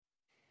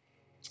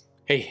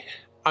Hey,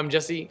 I'm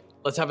Jesse.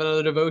 Let's have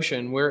another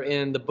devotion. We're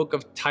in the book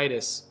of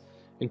Titus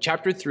in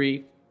chapter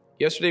 3.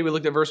 Yesterday we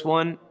looked at verse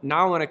 1.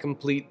 Now I want to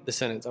complete the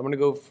sentence. I'm going to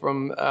go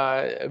from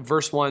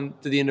verse 1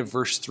 to the end of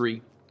verse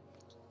 3.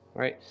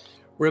 All right.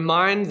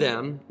 Remind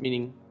them,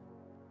 meaning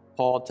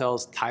Paul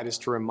tells Titus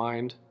to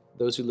remind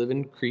those who live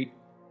in Crete,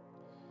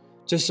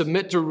 to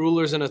submit to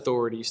rulers and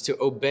authorities, to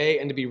obey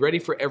and to be ready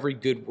for every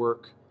good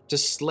work, to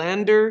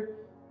slander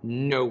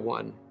no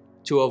one,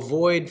 to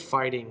avoid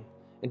fighting,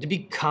 and to be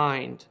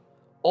kind,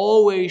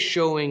 always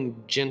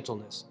showing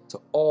gentleness to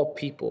all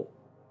people.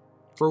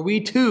 For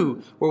we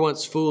too were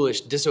once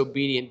foolish,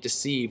 disobedient,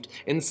 deceived,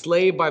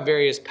 enslaved by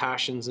various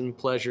passions and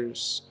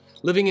pleasures,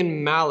 living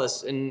in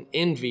malice and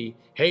envy,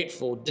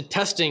 hateful,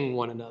 detesting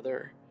one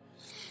another.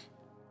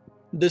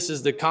 This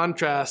is the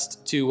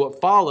contrast to what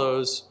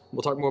follows.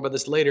 We'll talk more about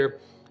this later.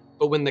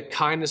 But when the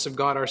kindness of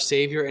God, our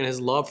Savior, and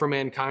his love for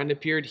mankind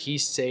appeared, he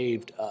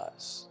saved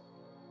us.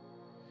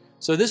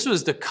 So this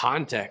was the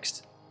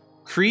context.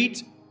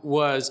 Crete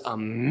was a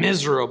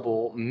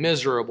miserable,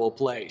 miserable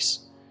place.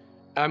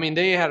 I mean,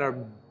 they had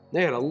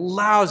a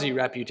lousy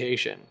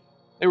reputation.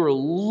 They were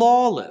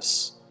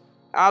lawless,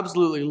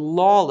 absolutely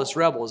lawless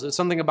rebels. It's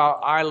something about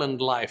island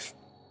life.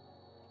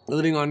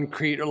 Living on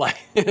Crete are like,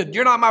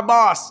 you're not my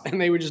boss. And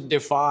they would just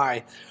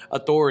defy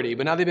authority.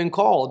 But now they've been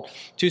called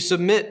to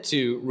submit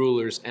to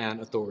rulers and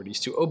authorities,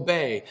 to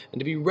obey and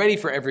to be ready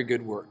for every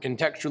good work.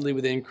 Contextually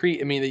within Crete,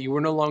 I mean that you were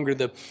no longer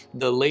the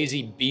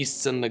lazy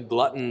beasts and the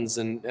gluttons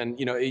and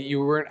you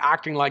weren't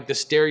acting like the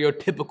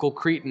stereotypical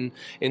Cretan.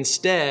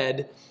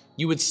 Instead,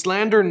 you would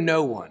slander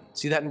no one.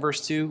 See that in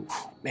verse 2?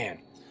 Man,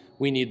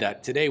 we need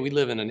that. Today we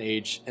live in an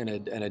age and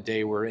a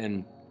day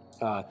wherein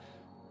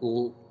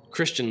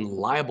Christian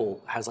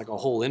libel has like a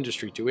whole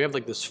industry too. We have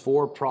like this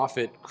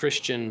for-profit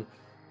Christian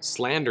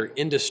slander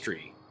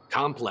industry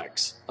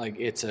complex. Like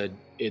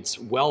it's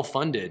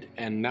well-funded,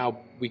 and now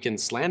we can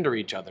slander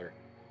each other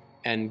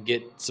and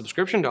get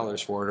subscription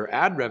dollars for it or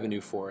ad revenue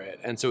for it.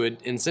 And so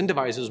it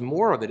incentivizes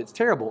more of it. It's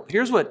terrible.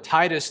 Here's what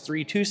Titus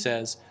 3:2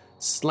 says: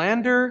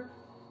 slander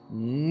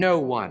no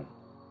one.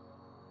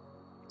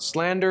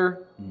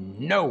 Slander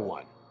no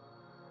one.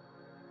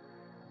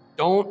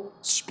 Don't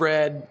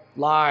spread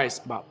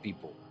lies about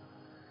people.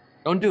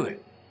 Don't do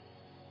it.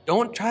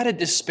 Don't try to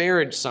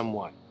disparage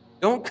someone.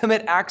 Don't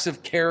commit acts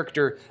of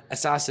character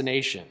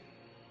assassination.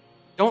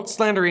 Don't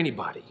slander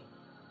anybody.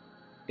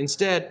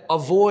 Instead,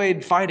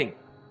 avoid fighting.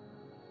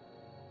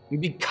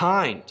 Be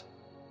kind.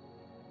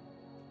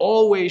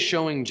 Always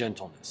showing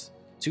gentleness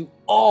to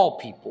all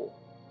people.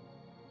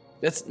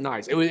 That's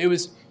nice. It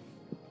was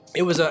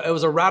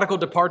a radical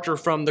departure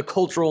from the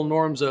cultural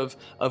norms of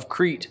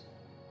Crete.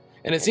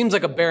 And it seems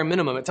like a bare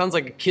minimum. It sounds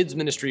like a kids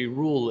ministry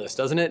rule list,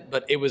 doesn't it?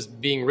 But it was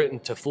being written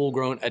to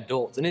full-grown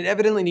adults. And it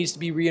evidently needs to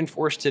be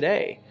reinforced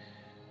today.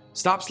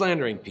 Stop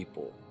slandering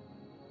people.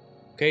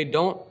 Okay,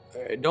 don't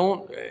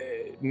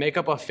make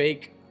up a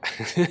fake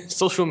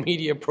social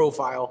media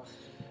profile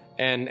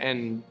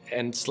and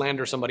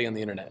slander somebody on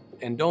the internet.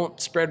 And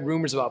don't spread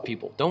rumors about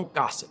people. Don't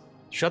gossip.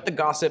 Shut the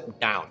gossip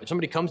down. If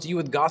somebody comes to you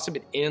with gossip,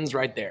 it ends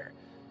right there.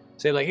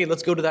 Say like, hey,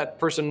 let's go to that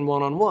person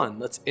one-on-one.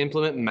 Let's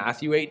implement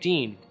Matthew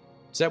 18.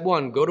 Step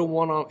 1, go to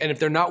one-on, and if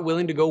they're not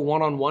willing to go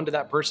one-on-one to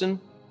that person,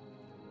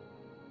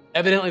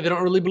 evidently they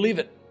don't really believe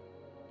it.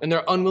 And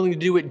they're unwilling to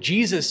do what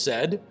Jesus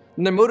said,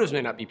 and their motives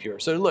may not be pure.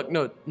 So look,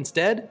 no,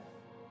 instead,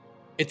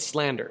 it's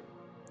slander.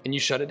 And you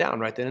shut it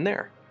down right then and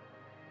there.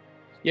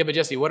 Yeah, but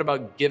Jesse, what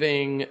about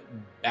giving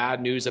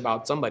bad news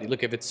about somebody?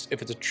 Look, if it's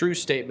a true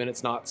statement,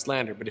 it's not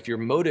slander. But if your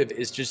motive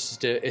is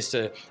just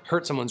to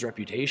hurt someone's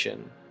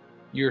reputation,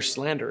 you're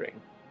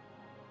slandering.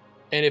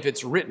 And if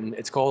it's written,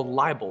 it's called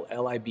libel,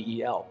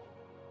 L-I-B-E-L.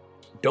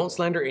 Don't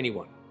slander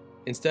anyone.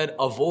 Instead,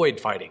 avoid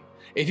fighting.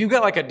 If you've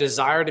got like a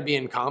desire to be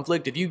in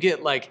conflict, if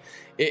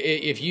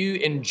you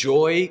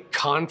enjoy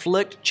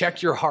conflict,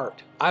 check your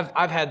heart.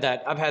 I've had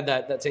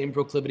that same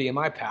proclivity in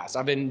my past.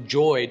 I've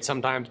enjoyed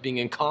sometimes being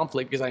in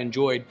conflict because I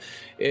enjoyed,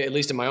 at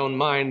least in my own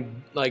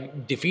mind,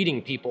 like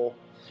defeating people.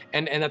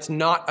 And that's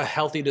not a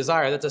healthy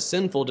desire. That's a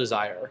sinful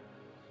desire.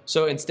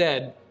 So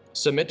instead,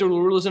 submit to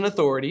rulers and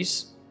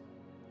authorities.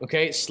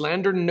 Okay,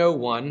 slander no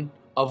one,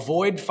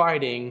 avoid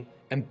fighting,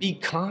 and be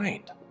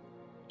kind.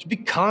 Just be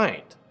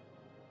kind.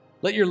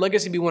 Let your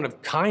legacy be one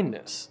of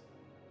kindness.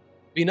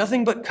 Be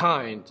nothing but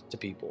kind to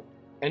people,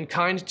 and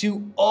kind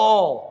to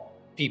all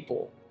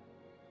people,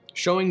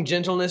 showing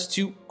gentleness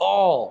to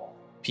all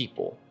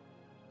people.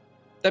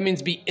 That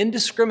means be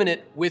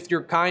indiscriminate with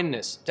your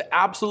kindness to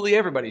absolutely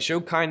everybody. Show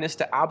kindness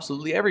to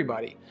absolutely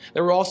everybody.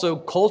 There were also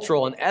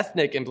cultural and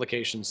ethnic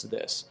implications to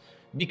this.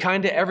 Be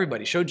kind to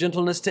everybody. Show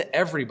gentleness to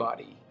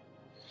everybody.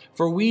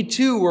 For we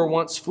too were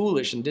once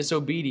foolish and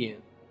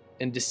disobedient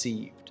and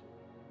deceived.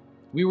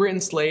 We were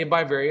enslaved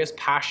by various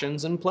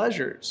passions and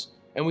pleasures,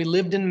 and we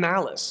lived in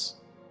malice.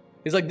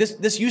 He's like,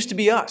 this used to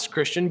be us,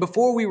 Christian.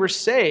 Before we were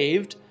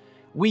saved,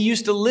 we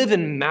used to live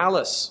in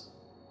malice.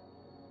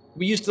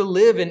 We used to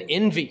live in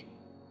envy.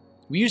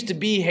 We used to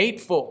be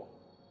hateful,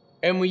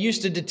 and we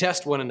used to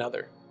detest one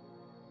another.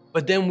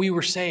 But then we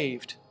were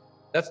saved.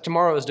 That's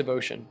tomorrow's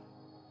devotion.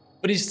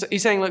 But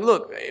he's saying, like,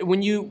 look,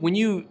 when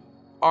you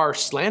are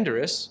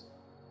slanderous,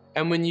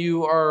 and when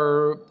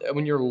you're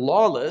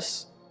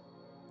lawless,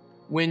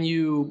 when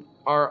you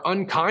are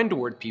unkind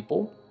toward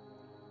people,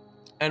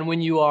 and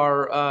when you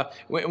are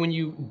when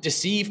you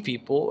deceive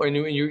people,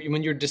 and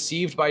when you're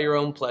deceived by your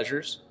own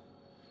pleasures,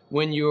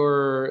 when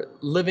you're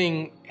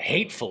living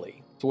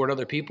hatefully toward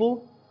other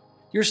people,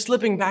 you're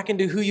slipping back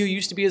into who you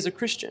used to be as a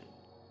Christian.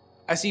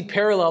 I see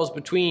parallels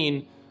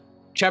between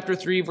chapter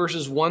 3,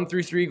 verses 1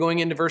 through 3 going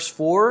into verse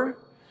 4,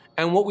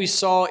 and what we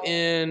saw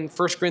in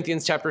 1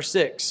 Corinthians chapter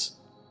 6.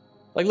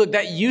 Like, look,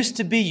 that used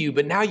to be you,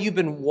 but now you've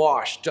been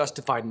washed,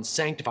 justified, and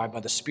sanctified by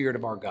the Spirit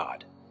of our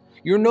God.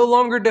 You're no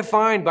longer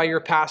defined by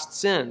your past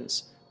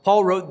sins.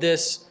 Paul wrote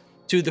this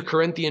to the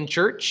Corinthian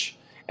church,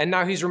 and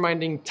now he's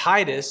reminding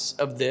Titus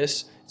of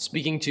this,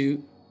 speaking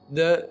to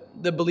the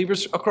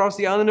believers across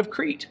the island of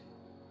Crete.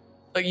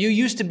 Like, you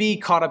used to be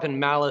caught up in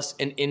malice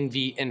and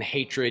envy and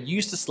hatred. You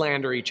used to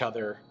slander each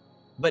other.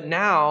 But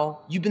now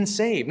you've been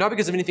saved, not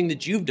because of anything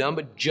that you've done,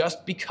 but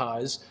just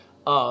because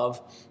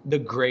of the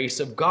grace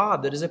of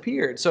God that has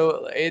appeared.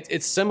 So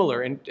it's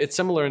similar, and it's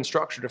similar in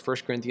structure to 1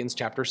 Corinthians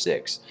chapter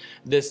 6.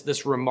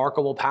 This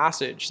remarkable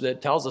passage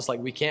that tells us, like,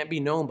 we can't be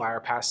known by our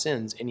past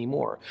sins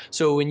anymore.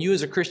 So when you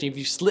as a Christian, if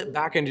you slip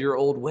back into your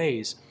old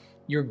ways,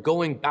 you're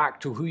going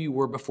back to who you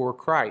were before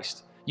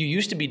Christ. You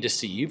used to be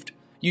deceived.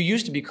 You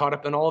used to be caught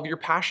up in all of your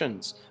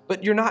passions,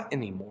 but you're not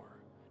anymore.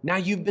 Now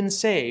you've been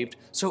saved,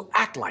 so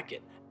act like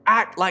it.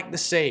 Act like the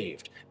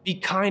saved. Be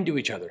kind to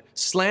each other.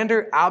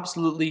 Slander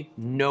absolutely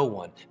no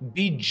one.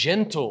 Be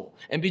gentle,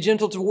 and be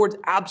gentle towards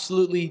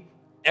absolutely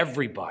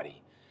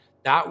everybody.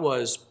 That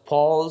was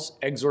Paul's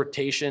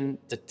exhortation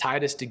to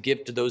Titus to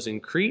give to those in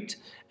Crete,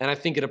 and I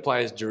think it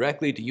applies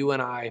directly to you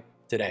and I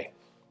today.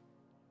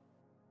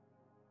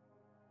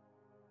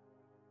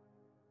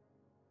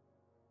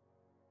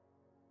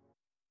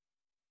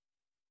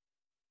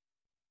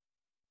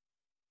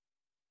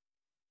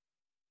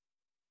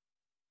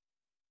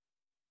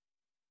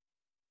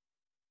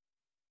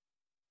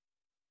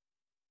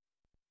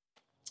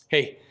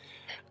 Hey,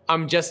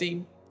 I'm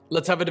Jesse.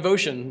 Let's have a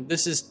devotion.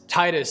 This is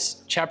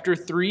Titus chapter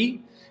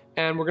 3,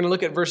 and we're going to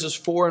look at verses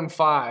 4 and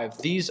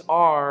 5. These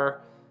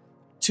are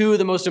two of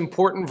the most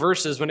important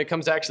verses when it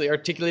comes to actually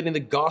articulating the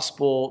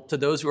gospel to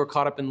those who are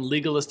caught up in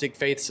legalistic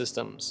faith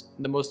systems.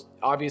 The most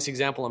obvious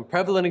example and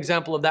prevalent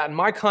example of that in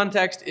my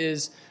context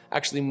is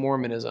actually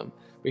Mormonism.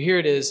 But here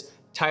it is,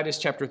 Titus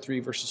chapter 3,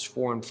 verses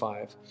 4 and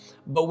 5.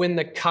 But when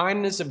the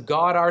kindness of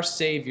God our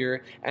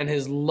Savior and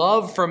his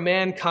love for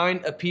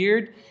mankind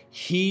appeared,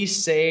 he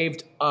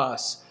saved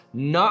us,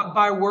 not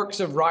by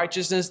works of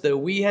righteousness that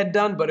we had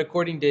done, but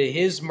according to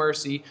his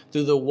mercy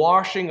through the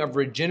washing of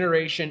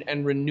regeneration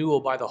and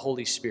renewal by the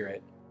Holy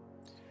Spirit.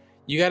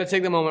 You got to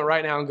take the moment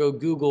right now and go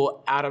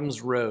Google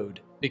Adam's Road,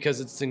 because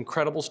it's the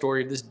incredible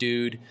story of this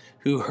dude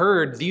who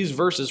heard these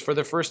verses for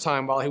the first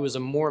time while he was a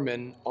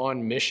Mormon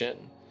on mission.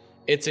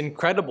 It's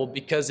incredible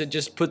because it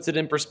just puts it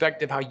in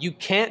perspective how you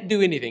can't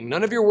do anything.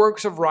 None of your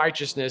works of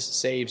righteousness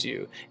saves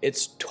you.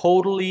 It's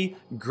totally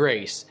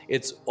grace.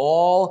 It's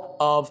all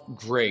of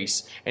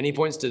grace. And he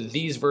points to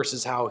these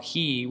verses how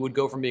he would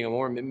go from being a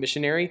Mormon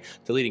missionary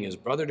to leading his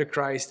brother to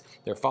Christ,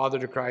 their father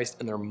to Christ,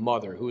 and their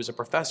mother, who was a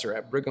professor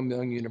at Brigham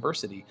Young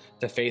University,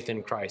 to faith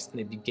in Christ. And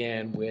it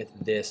began with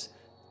this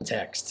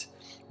text.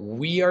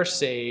 We are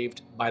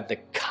saved by the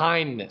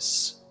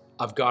kindness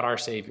of God our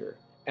Savior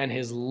and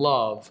his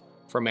love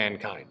for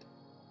mankind,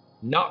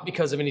 not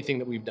because of anything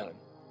that we've done.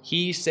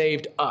 He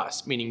saved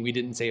us, meaning we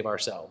didn't save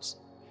ourselves.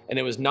 And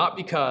it was not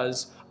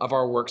because of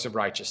our works of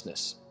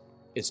righteousness.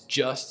 It's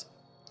just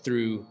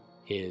through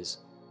his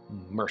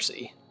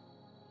mercy,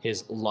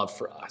 his love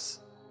for us,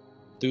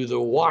 through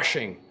the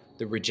washing,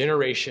 the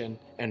regeneration,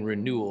 and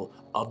renewal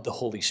of the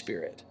Holy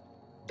Spirit.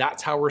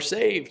 That's how we're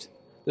saved.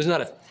 There's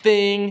not a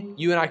thing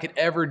you and I could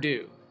ever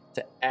do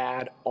to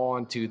add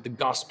on to the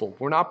gospel.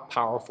 We're not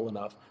powerful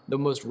enough. The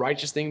most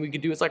righteous thing we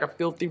could do is like a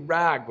filthy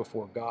rag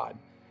before God.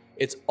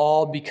 It's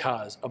all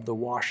because of the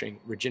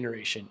washing,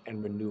 regeneration,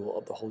 and renewal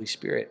of the Holy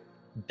Spirit.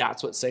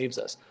 That's what saves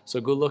us.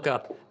 So go look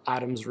up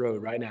Adam's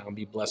Road right now and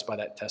be blessed by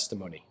that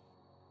testimony.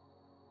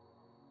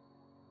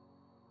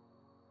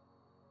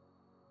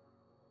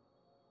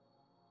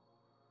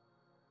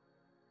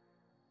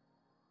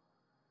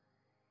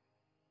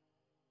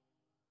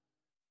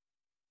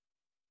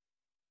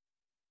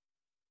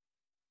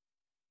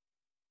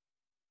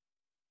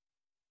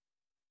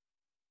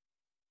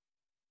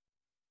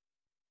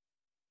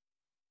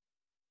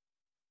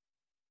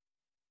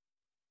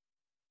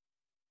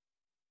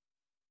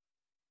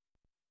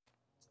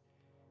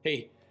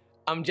 Hey,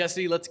 I'm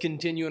Jesse. Let's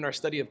continue in our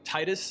study of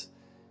Titus.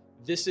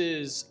 This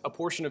is a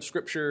portion of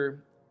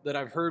scripture that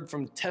I've heard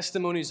from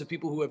testimonies of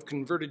people who have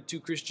converted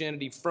to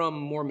Christianity from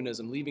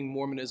Mormonism, leaving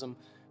Mormonism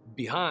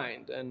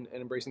behind and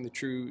embracing the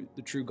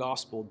true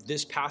gospel.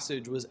 This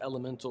passage was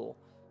elemental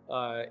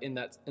in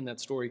that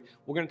story.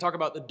 We're going to talk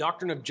about the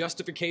doctrine of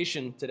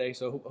justification today,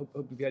 so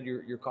hope you've had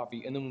your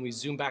coffee. And then when we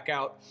zoom back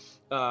out,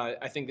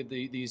 I think that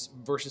these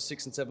verses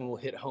 6 and 7 will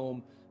hit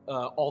home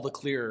all the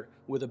clearer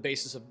with a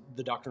basis of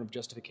the doctrine of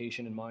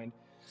justification in mind.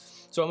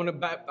 So I'm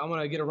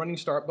gonna get a running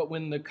start. But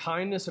when the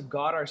kindness of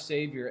God our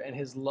Savior and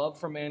his love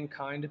for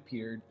mankind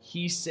appeared,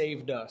 he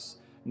saved us,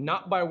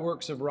 not by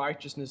works of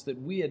righteousness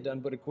that we had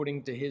done, but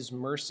according to his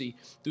mercy,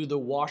 through the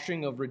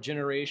washing of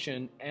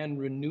regeneration and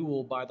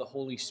renewal by the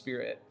Holy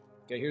Spirit.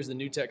 Okay, here's the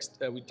new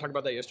text. We talked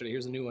about that yesterday.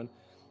 Here's the new one.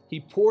 He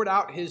poured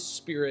out his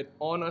Spirit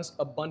on us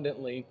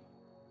abundantly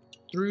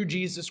through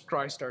Jesus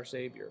Christ our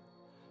Savior,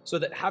 so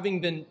that having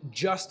been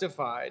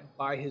justified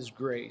by his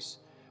grace,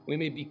 we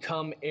may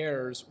become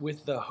heirs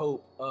with the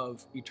hope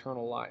of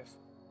eternal life.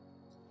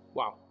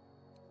 Wow.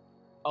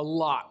 A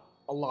lot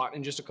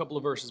in just a couple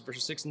of verses.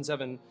 Verses 6 and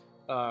 7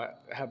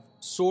 have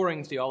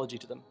soaring theology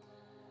to them.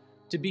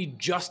 To be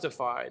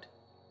justified,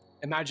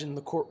 imagine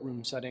the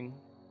courtroom setting.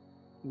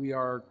 We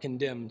are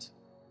condemned.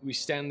 We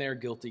stand there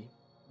guilty.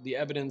 The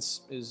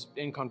evidence is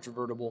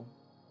incontrovertible,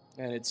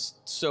 and it's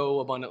so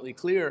abundantly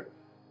clear.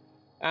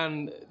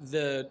 And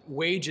the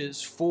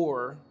wages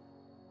for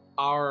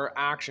our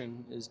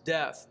action is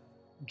death.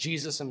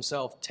 Jesus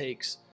himself takes